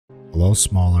Hello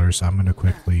Smallers, I'm going to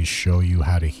quickly show you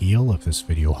how to heal. If this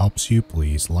video helps you,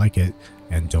 please like it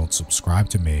and don't subscribe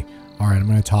to me. Alright, I'm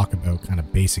going to talk about kind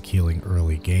of basic healing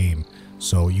early game.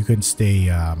 So you can stay,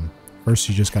 first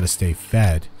you just got to stay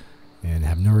fed and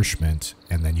have nourishment,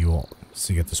 and then you'll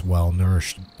get this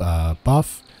well-nourished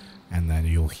buff, and then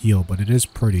you'll heal, but it is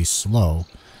pretty slow.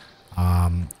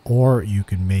 Or you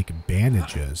can make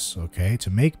bandages. Okay, to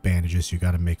make bandages you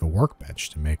got to make a workbench.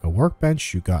 To make a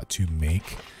workbench you got to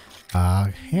make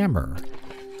a hammer,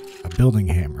 a building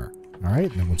hammer. All right,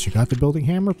 and then once you got the building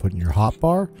hammer, put in your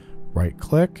hotbar, right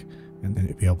click, and then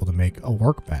you'll be able to make a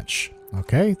workbench.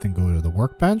 Okay, then go to the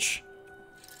workbench,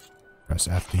 press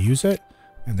F to use it,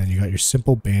 and then you got your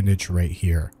simple bandage right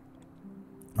here.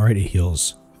 All right, it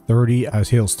heals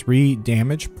 3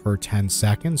 damage per 10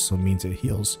 seconds, so it means it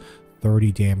heals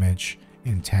 30 damage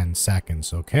in 10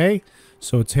 seconds. Okay,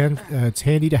 so it's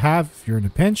handy to have if you're in a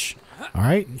pinch. All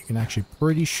right, you can actually,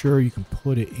 pretty sure you can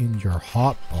put it in your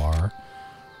hotbar,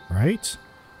 right?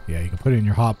 Yeah, you can put it in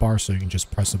your hotbar, so you can just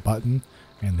press a button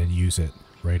and then use it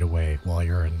right away while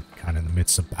you're in kind of the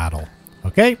midst of battle.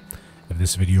 Okay, if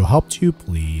this video helped you,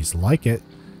 please like it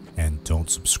and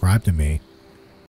don't subscribe to me.